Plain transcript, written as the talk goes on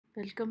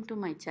Welcome to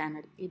my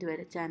channel.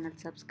 ഇതുവരെ channel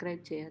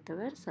subscribe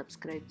ചെയ്യാത്തവർ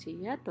subscribe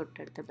ചെയ്യുക,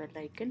 തൊട്ടടുത്ത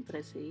ബെല്ലൈക്കൺ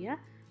പ്രസ് ചെയ്യുക.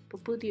 അപ്പോൾ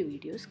പുതിയ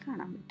വീഡിയോസ്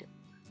കാണാൻ പറ്റും.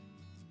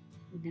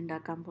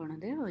 ഇന്നുണ്ടാക്കാൻ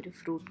പോണത് ഒരു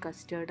ഫ്രൂട്ട്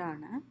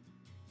കസ്റ്റേർഡാണ്.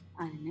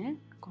 അതിന്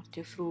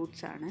കുറച്ച്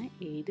ഫ്രൂട്ട്സ് ആണ്.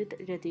 ഏത്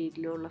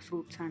രീതിയിലുള്ള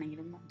ഫ്രൂട്ട്സ്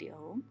ആണെങ്കിലും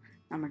മതിയാവും,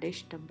 നമ്മുടെ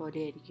ഇഷ്ടം പോലെ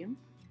ആയിരിക്കും.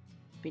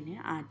 പിന്നെ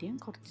ആദ്യം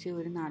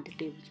ഒരു 4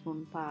 ടേബിൾ സ്പൂൺ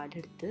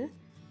പാലെടുത്ത്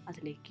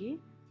അതിലേക്ക്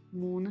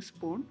 3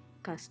 സ്പൂൺ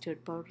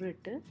കസ്റ്റേർഡ് പൗഡർ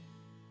ഇട്ട്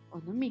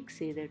ഒന്ന് മിക്സ്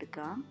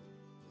ചെയ്തെടുക്കാം.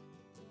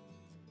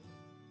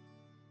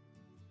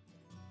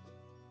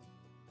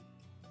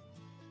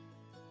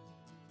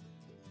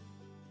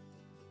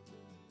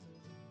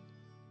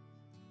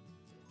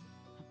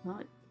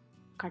 അപ്പോൾ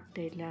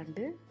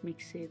കട്ടയില്ലാണ്ട്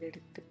മിക്സ്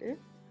ചെയ്തെടുത്തിട്ട്,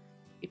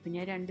 ഇപ്പം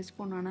ഞാൻ 2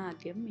 സ്പൂണാണ്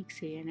ആദ്യം മിക്സ്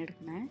ചെയ്യാൻ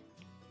എടുക്കുന്നത്.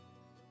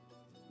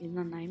 ഇത്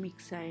നന്നായി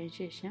മിക്സ് ആയ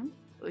ശേഷം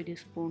 1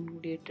 സ്പൂൺ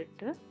കൂടി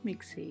ഇട്ടിട്ട്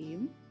മിക്സ്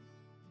ചെയ്യും.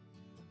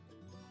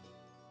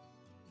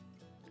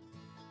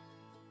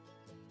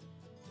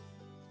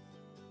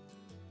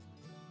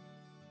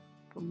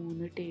 ഇപ്പോൾ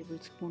 3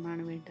 ടേബിൾ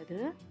സ്പൂണാണ് വേണ്ടത്.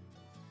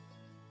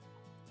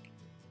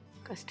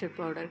 കസ്റ്റർഡ്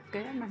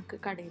പൗഡറൊക്കെ നമുക്ക്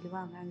കടയിൽ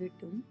വാങ്ങാൻ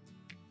കിട്ടും.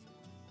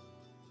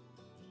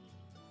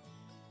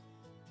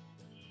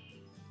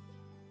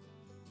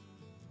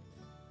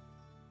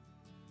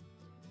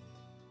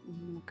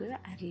 നമുക്ക്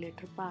 1/2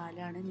 ലിറ്റർ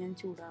പാലാണ് ഞാൻ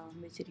ചൂടാവാൻ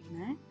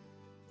വെച്ചിരിക്കുന്നത്.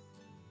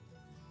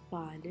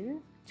 പാല്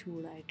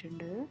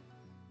ചൂടായിട്ടുണ്ട്.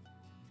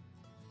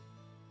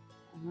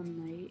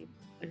 നന്നായി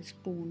ഒരു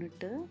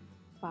സ്പൂണിട്ട്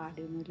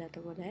പാടിയൊന്നുമില്ലാത്ത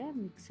പോലെ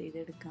മിക്സ്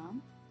ചെയ്തെടുക്കാം.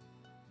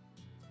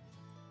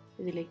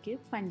 ഇതിലേക്ക്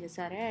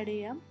പഞ്ചസാര ആഡ്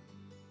ചെയ്യാം,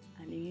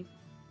 അല്ലെങ്കിൽ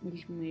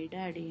മിൽക്ക്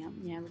മെയ്ഡ് ആഡ് ചെയ്യാം.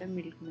 ഞാൻ ഇവിടെ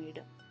മിൽക്ക്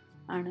മെയ്ഡ്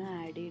ആണ്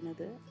ആഡ്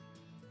ചെയ്യുന്നത്.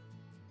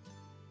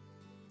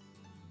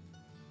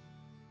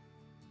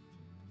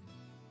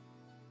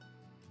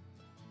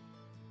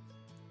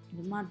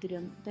 ഇത്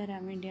മധുരം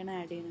തരാൻ വേണ്ടിയാണ്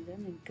ആഡ് ചെയ്യുന്നത്.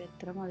 നിങ്ങൾക്ക്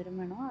എത്ര മധുരം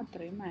വേണോ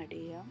അത്രയും ആഡ്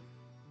ചെയ്യാം.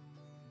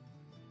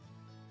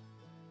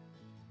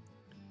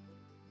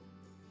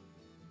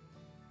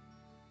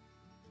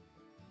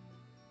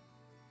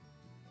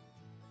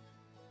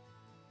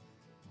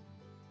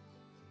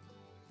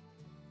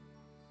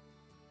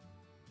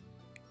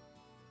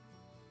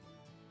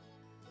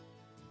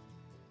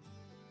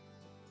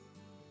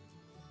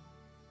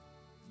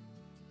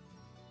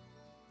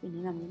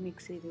 പിന്നെ നമ്മൾ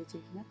മിക്സ് ചെയ്ത്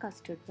വെച്ചിരിക്കുന്ന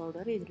കസ്റ്റർഡ്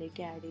പൗഡർ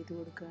ഇതിലേക്ക് ആഡ് ചെയ്ത്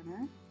കൊടുക്കുകയാണ്.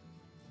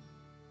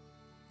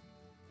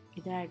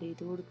 ഇത് ആഡ്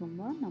ചെയ്ത്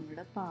കൊടുക്കുമ്പോൾ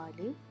നമ്മുടെ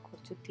പാല്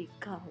കുറച്ച്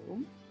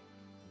തിക്കാവും.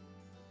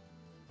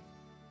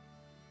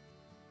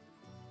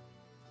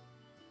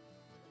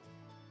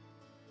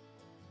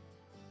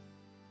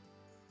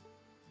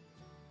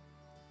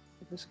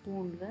 ഇപ്പോൾ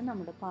സ്പൂണിൽ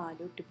നമ്മുടെ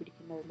പാല്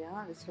ഒട്ടിപ്പിടിക്കുന്നില്ല,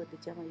 അത്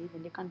ശ്രദ്ധിച്ചാൽ മതി.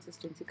 ഇതിൻ്റെ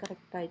കൺസിസ്റ്റൻസി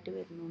കറക്റ്റായിട്ട്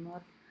വരുന്നു എന്ന്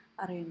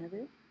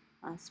അറിയുന്നത്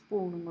ആ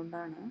സ്പൂണും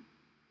കൊണ്ടാണ്.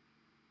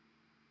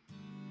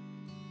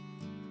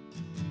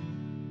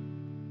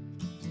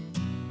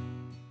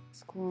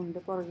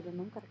 സ്പൂണിൻ്റെ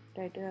പുറകിലൊന്നും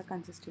കറക്റ്റായിട്ട് ആ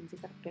കൺസിസ്റ്റൻസി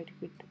കറക്റ്റായിട്ട്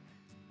കിട്ടും.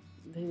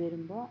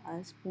 വരുമ്പോൾ ആ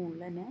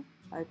സ്പൂണിൽ തന്നെ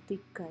അത്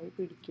തിക്കായി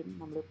പിടിക്കും.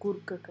 നമ്മൾ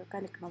കുറുക്കൊക്കെ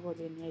കലക്കണ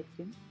പോലെ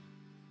തന്നെയായിരിക്കും.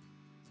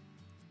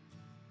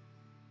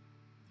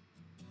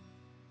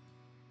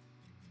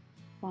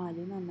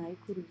 പാല് നന്നായി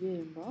കുറുകി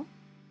വരുമ്പോൾ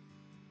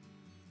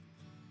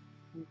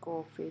നമുക്ക്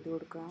ഓഫ് ചെയ്ത്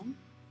കൊടുക്കാം.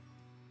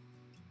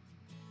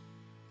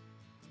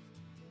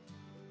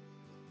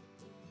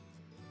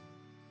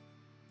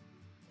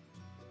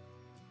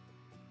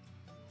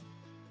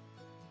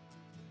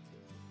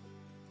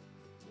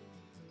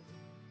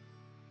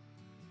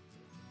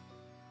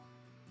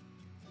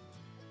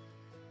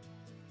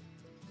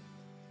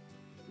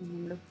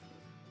 നമ്മൾ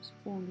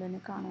സ്പൂണിൽ തന്നെ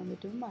കാണാൻ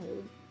പറ്റും അത്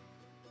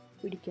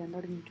പിടിക്കാൻ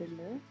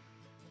തുടങ്ങിയിട്ടുണ്ട്.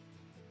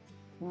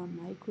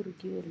 നന്നായി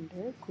കുറുകി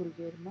വരുന്നുണ്ട്.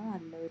 കുറുകി വരുമ്പോൾ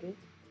നല്ലൊരു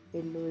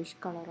യെല്ലോയിഷ്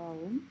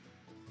കളറാവും.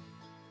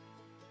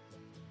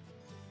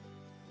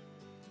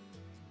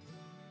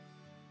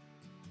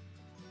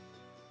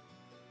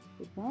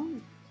 ഇപ്പോൾ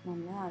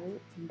നമ്മൾ അത്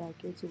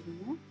ഉണ്ടാക്കി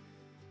വെച്ചിരിക്കുന്ന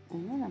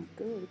അങ്ങനെ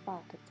നമുക്ക് ഒരു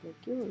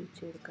പാത്രത്തിലേക്ക്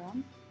ഒഴിച്ചെടുക്കാം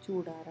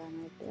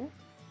ചൂടാറാനായിട്ട്.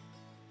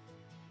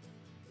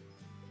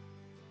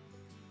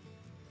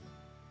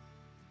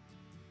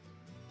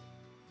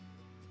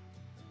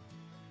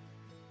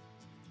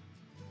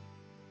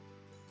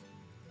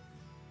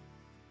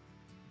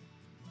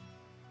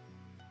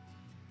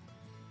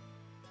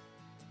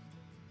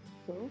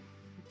 ഇപ്പോൾ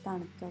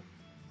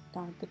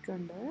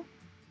തണുത്തിട്ടുണ്ട്.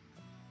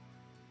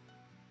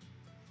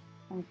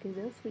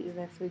 നമുക്കിത്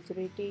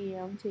റെഫ്രിജറേറ്റ്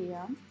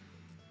ചെയ്യാം.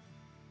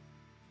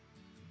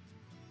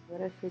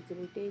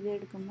 റെഫ്രിജറേറ്റ്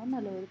ചെയ്തെടുക്കുമ്പോൾ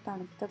നല്ലൊരു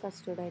തണുത്ത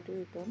കസ്റ്റേർഡായിട്ട്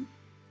കിട്ടും.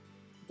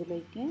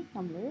 ഇതിലേക്ക്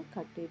നമ്മൾ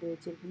കട്ട് ചെയ്ത്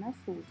വെച്ചിരിക്കുന്ന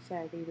ഫ്രൂട്ട്സ്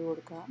ആഡ് ചെയ്ത്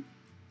കൊടുക്കാം.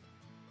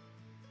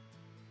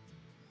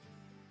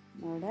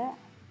 നമ്മുടെ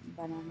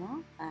ബനാന,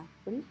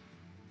 ആപ്പിൾ,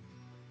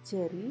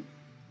 ചെറി,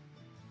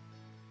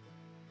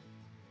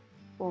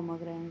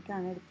 പോമഗ്രാനൈറ്റ്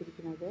ആണ്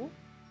എടുത്തിരിക്കുന്നത്.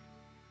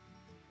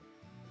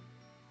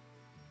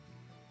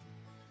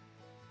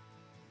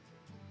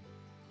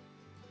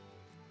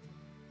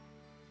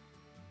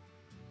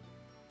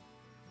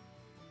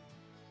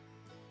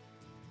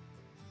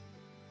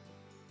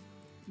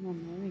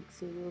 നന്നായി മിക്സ്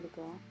ചെയ്ത്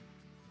കൊടുക്കുക.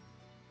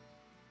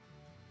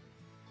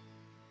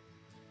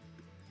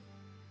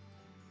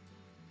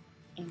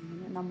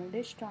 എങ്ങനെ നമ്മളുടെ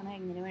ഇഷ്ടമാണ്,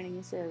 എങ്ങനെ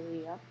വേണമെങ്കിൽ സെർവ്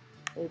ചെയ്യാം.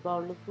 ഒരു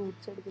ബൗളിൽ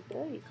ഫ്രൂട്ട്സ് എടുത്തിട്ട്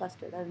ഈ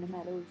കസ്റ്റർഡ് അതിന്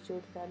മേലെ ഒഴിച്ചു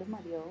കൊടുത്താലും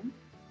മതിയാവും.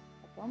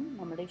 അപ്പം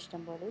നമ്മുടെ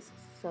ഇഷ്ടം പോലെ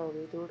സെർവ്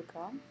ചെയ്ത്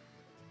കൊടുക്കാം.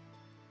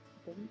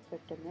 അപ്പം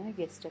പെട്ടെന്ന്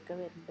ഗസ്റ്റൊക്കെ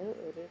വരുന്നുണ്ട്,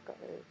 ഒരു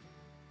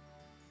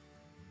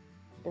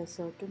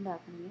ഡെസേർട്ട്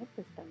ഉണ്ടാക്കണമെങ്കിൽ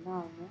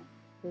പെട്ടെന്നാവുന്ന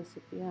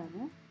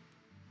റെസിപ്പിയാണ്.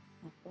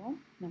 അപ്പോൾ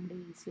നമ്മുടെ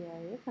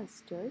ഈസിയായ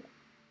കസ്റ്റേർഡ്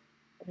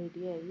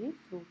റെഡിയായി.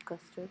 ഫ്രൂട്ട്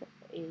കസ്റ്റേർഡ്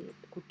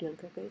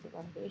കുട്ടികൾക്കൊക്കെ ഇത്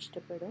വളരെ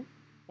ഇഷ്ടപ്പെടും.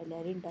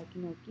 എല്ലാവരും ഉണ്ടാക്കി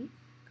നോക്കി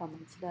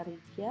കമൻസിൽ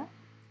അറിയിക്കുക.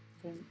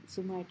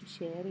 ഫ്രണ്ട്സുമായിട്ട്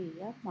ഷെയർ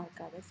ചെയ്യുക.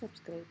 മറക്കാതെ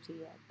സബ്സ്ക്രൈബ്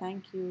ചെയ്യുക.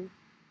 Thank you.